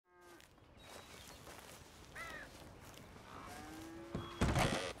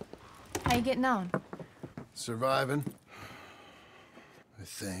you getting on? Surviving. I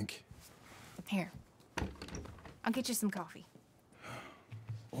think. Here. I'll get you some coffee.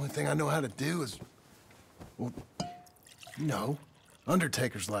 Only thing I know how to do is... Well, you know,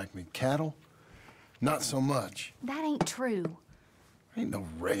 undertakers like me. Cattle, not so much. That ain't true. I ain't no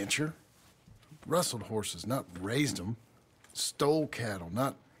rancher. Rustled horses, not raised them. Stole cattle,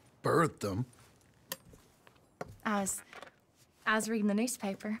 not birthed them. I was reading the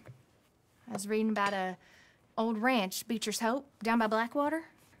newspaper. I was reading about a old ranch, Beecher's Hope, down by Blackwater.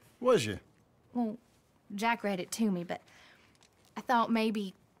 Was you? Well, Jack read it to me, but I thought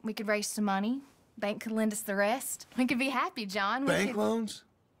maybe we could raise some money. Bank could lend us the rest. We could be happy, John. Bank loans?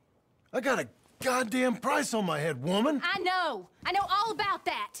 I got a goddamn price on my head, woman. I know all about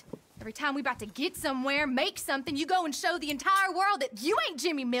that. Every time we about to get somewhere, make something, you go and show the entire world that you ain't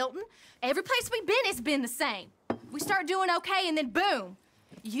Jimmy Milton. Every place we've been has been the same. We start doing okay, and then boom,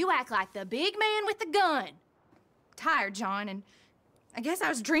 you act like the big man with the gun. Tired, John, and I guess I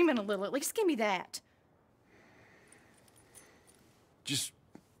was dreaming a little. At least give me that. Just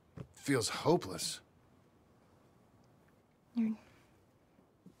feels hopeless. You're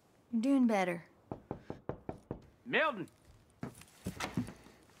doing better. Milton!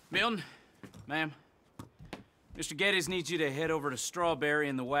 Milton, ma'am. Mr. Geddes needs you to head over to Strawberry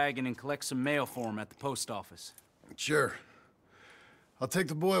in the wagon and collect some mail for him at the post office. Sure. I'll take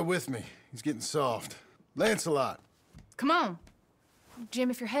the boy with me. He's getting soft. Lancelot. Come on. Jim,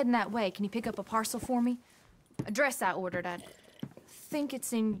 if you're heading that way, can you pick up a parcel for me? A dress I ordered. I think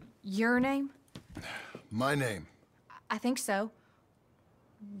it's in your name? My name. I think so.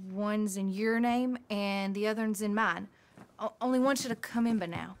 One's in your name, and the other one's in mine. Only one should have come in by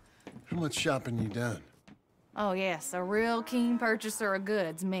now. How much shopping you done? Oh, yes, a real keen purchaser of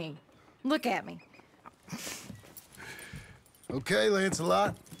goods, me. Look at me. Okay,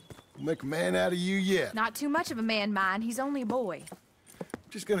 Lancelot. We'll make a man out of you yet. Not too much of a man, mine. He's only a boy.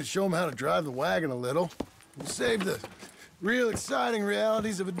 Just gonna show him how to drive the wagon a little. We'll save the real exciting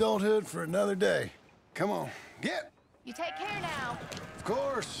realities of adulthood for another day. Come on, get! You take care now. Of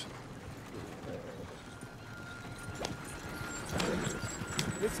course.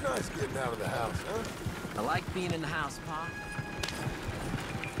 It's nice getting out of the house, huh? I like being in the house, Pa.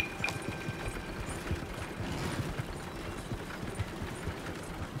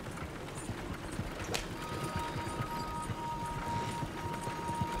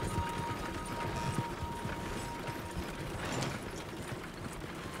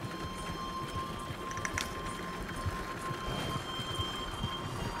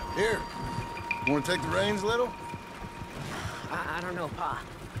 Here. You want to take the reins a little? I don't know, Pa.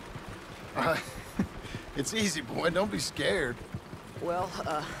 It's easy, boy. Don't be scared. Well,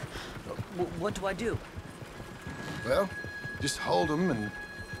 what do I do? Well, just hold them and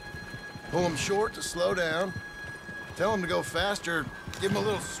pull them short to slow down. Tell them to go faster, give them a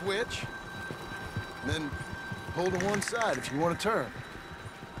little switch. And then pull to one side if you want to turn.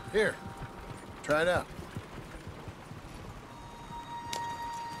 Here, try it out.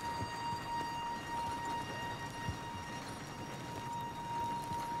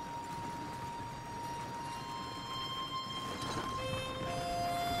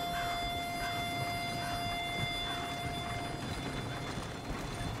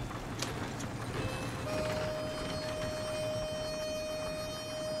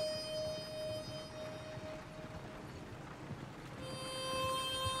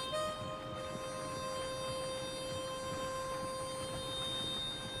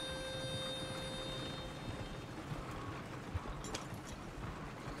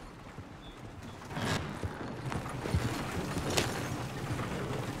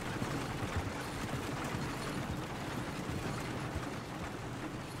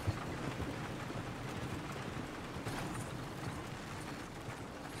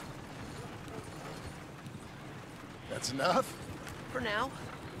 That's enough? For now.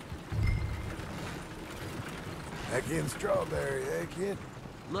 Back in Strawberry, eh, kid?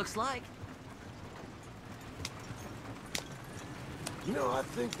 Looks like. You know, I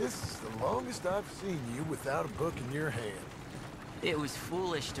think this is the longest I've seen you without a book in your hand. It was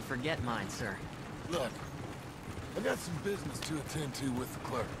foolish to forget mine, sir. Look, I got some business to attend to with the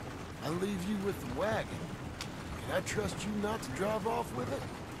clerk. I leave you with the wagon. Can I trust you not to drive off with it?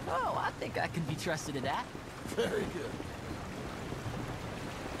 Oh, I think I can be trusted to that. Very good.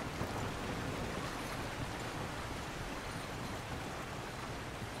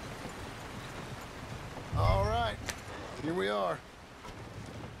 All right, here we are.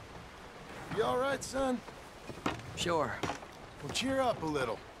 You all right, son? Sure. Well, cheer up a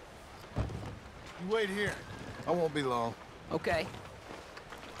little. You wait here. I won't be long. Okay.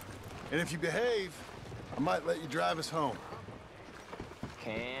 And if you behave, I might let you drive us home.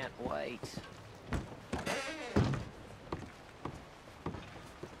 Can't wait.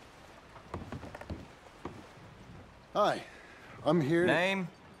 Hi, I'm here. Name?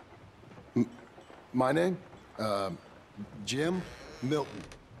 My name? Jim Milton.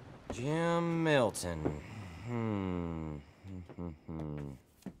 Jim Milton.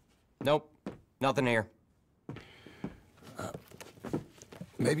 Nope, nothing here.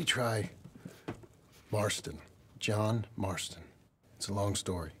 Maybe try Marston. John Marston. It's a long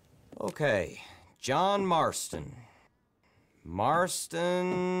story. Okay, John Marston.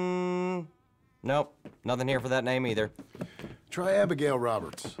 Marston... Nope, nothing here for that name either. Try Abigail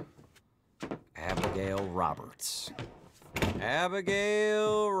Roberts. Abigail Roberts.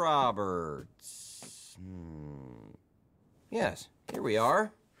 Abigail Roberts. Yes, here we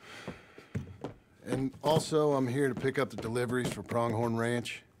are. And also, I'm here to pick up the deliveries for Pronghorn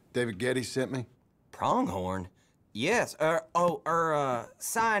Ranch. David Getty sent me. Pronghorn? Yes,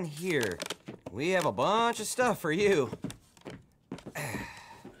 sign here. We have a bunch of stuff for you.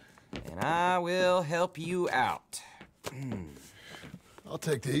 And I will help you out. I'll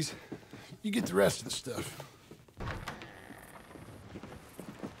take these. You get the rest of the stuff.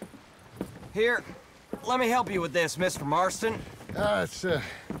 Here, let me help you with this, Mr. Marston. It's,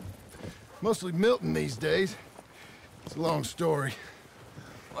 mostly Milton these days. It's a long story.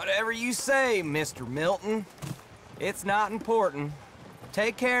 Whatever you say, Mr. Milton. It's not important.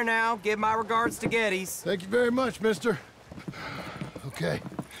 Take care now. Give my regards to Geddes. Thank you very much, mister. Okay,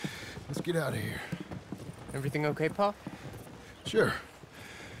 let's get out of here. Everything okay, Pa? Sure.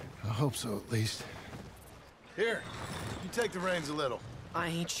 I hope so, at least. Here, you take the reins a little. I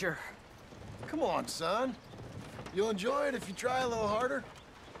ain't sure. Come on, son. You'll enjoy it if you try a little harder.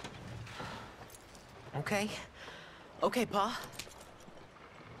 Okay. Okay, Pa.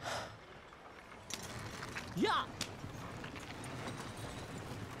 Yeah!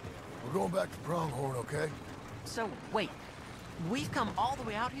 We're going back to Pronghorn, okay? So, wait. We've come all the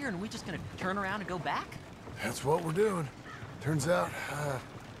way out here and we just gonna turn around and go back? That's what we're doing. Turns out,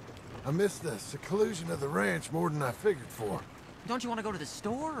 I missed the seclusion of the ranch more than I figured for. Don't you want to go to the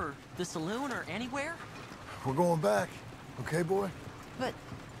store or the saloon or anywhere? We're going back, okay, boy? But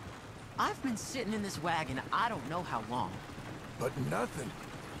I've been sitting in this wagon I don't know how long. But nothing.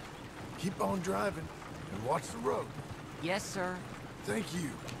 Keep on driving and watch the road. Yes, sir. Thank you.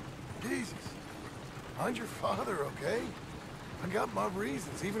 Jesus. Find your father, okay? I got my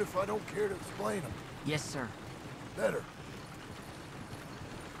reasons, even if I don't care to explain them. Yes, sir. Better.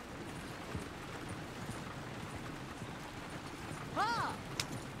 Pa!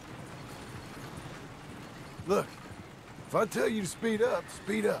 Look, if I tell you to speed up,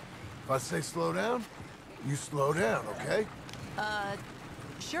 speed up. If I say slow down, you slow down, okay?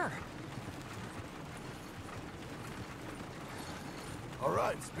 Sure. All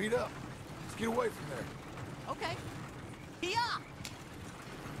right, speed up. Let's get away from there. Okay. Yeah!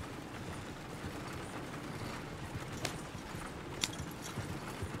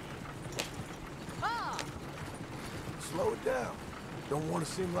 Ah! Slow it down. Don't want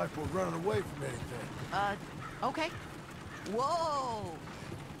to seem like we're running away from anything. Okay. Whoa!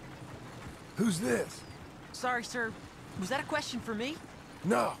 Who's this? Sorry, sir. Was that a question for me?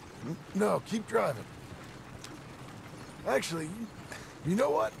 No, no, keep driving. Actually, you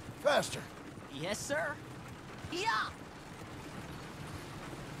know what? Faster. Yes, sir. Yeah!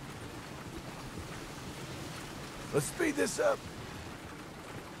 Let's speed this up.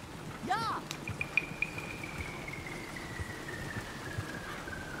 Yeah!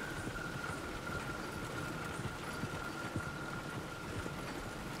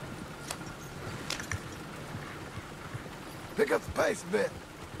 Pick up the pace a bit.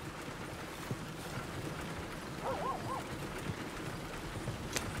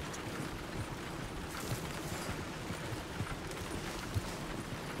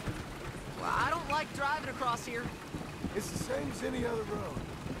 Well, I don't like driving across here. It's the same as any other road.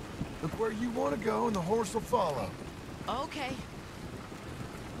 Look where you want to go and the horse will follow. Okay.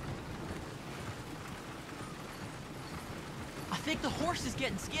 I think the horse is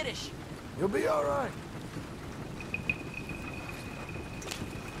getting skittish. You'll be all right.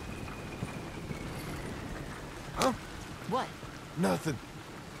 Huh? What? Nothing.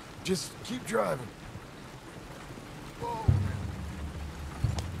 Just keep driving.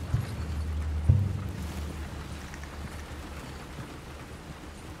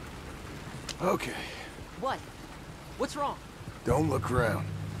 Okay. What? What's wrong? Don't look around.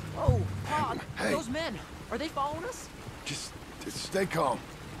 Oh, Pa, Hey. those men, are they following us? Just stay calm.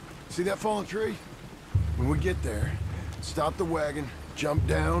 See that fallen tree? When we get there, stop the wagon, jump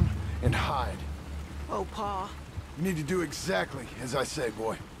down, and hide. Oh, Pa. You need to do exactly as I say,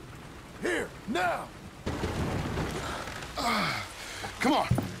 boy. Here, now! Come on,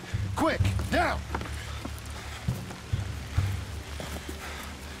 quick, down!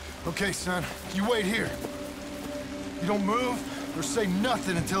 Okay, son, you wait here. You don't move or say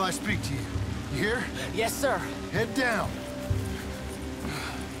nothing until I speak to you. You hear? Yes, sir. Head down.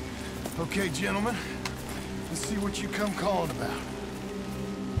 Okay, gentlemen, let's see what you come calling about.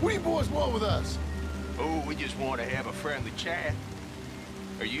 What do you boys want with us? Oh, we just want to have a friendly chat.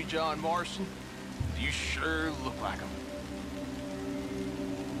 Are you John Marston? You sure look like him.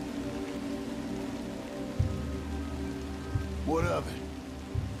 What of it?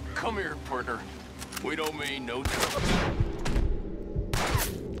 Come here, partner. We don't mean no trouble.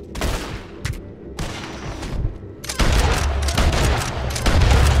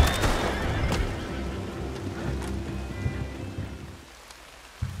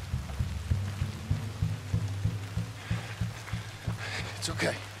 It's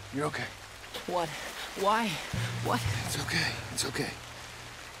okay. You're okay. What? Why? What? It's okay. It's okay.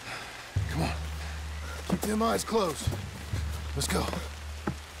 Come on. Keep them eyes closed. Let's go.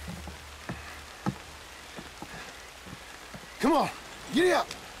 Come on. Giddy up.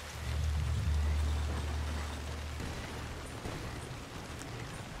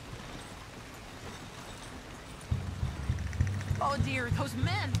 Oh dear, those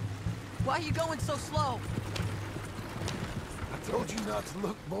men! Why are you going so slow? I told you not to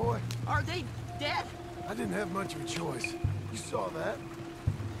look, boy. Are they dead? I didn't have much of a choice. You saw that.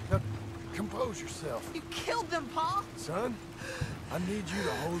 Now, compose yourself. You killed them, Pa! Son, I need you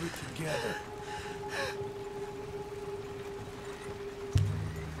to hold it together.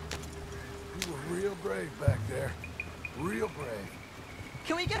 You were real brave back there. Real brave.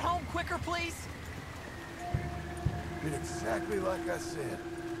 Can we get home quicker, please? Did exactly like I said.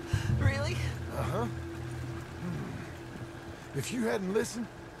 Really? Uh-huh. If you hadn't listened,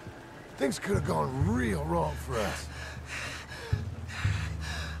 things could have gone real wrong for us.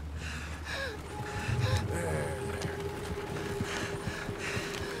 There.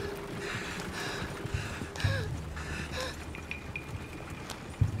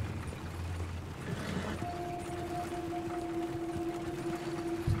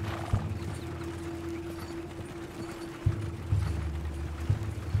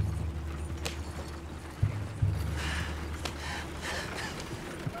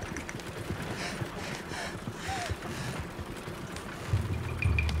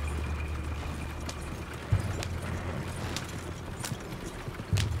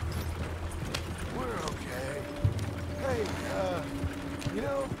 You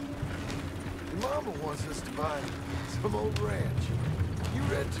know, your mama wants us to buy some old ranch. You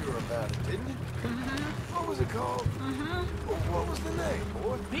read to her about it, didn't you? Mm-hmm. What was it called? Mm-hmm. What was the name,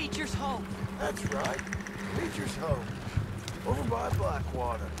 boy? Beecher's Hope. That's right. Beecher's Hope. Over by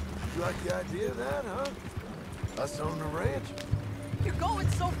Blackwater. You like the idea of that, huh? Us on the ranch? You're going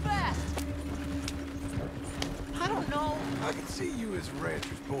so fast! I don't know. I can see you as a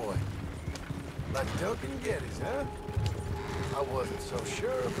rancher's boy. Like Duncan Geddes, huh? I wasn't so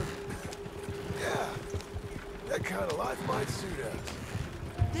sure, but yeah, that kind of life might suit us.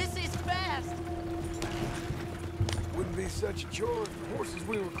 This is fast! Wouldn't be such a chore if the horses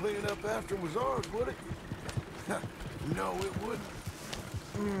we were cleaning up after was ours, would it? No, it wouldn't.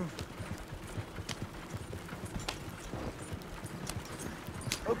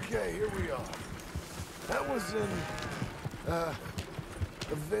 Okay, here we are. That was an,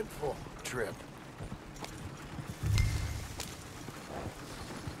 eventful trip.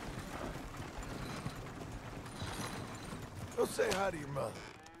 Go say hi to your mother.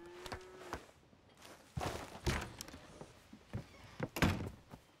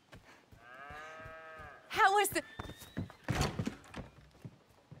 How was the...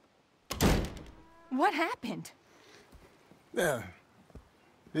 What happened? Yeah.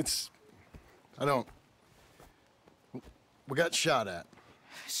 I don't... We got shot at.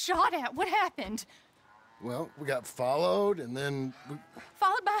 Shot at? What happened? Well, we got followed, and then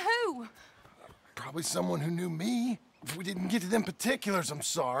Followed by who? probably someone who knew me. If we didn't get to them particulars, I'm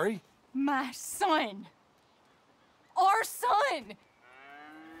sorry. My son. Our son.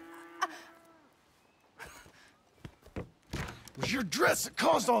 It was your dress that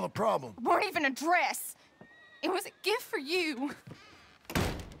caused all the problem. Weren't even a dress. It was a gift for you.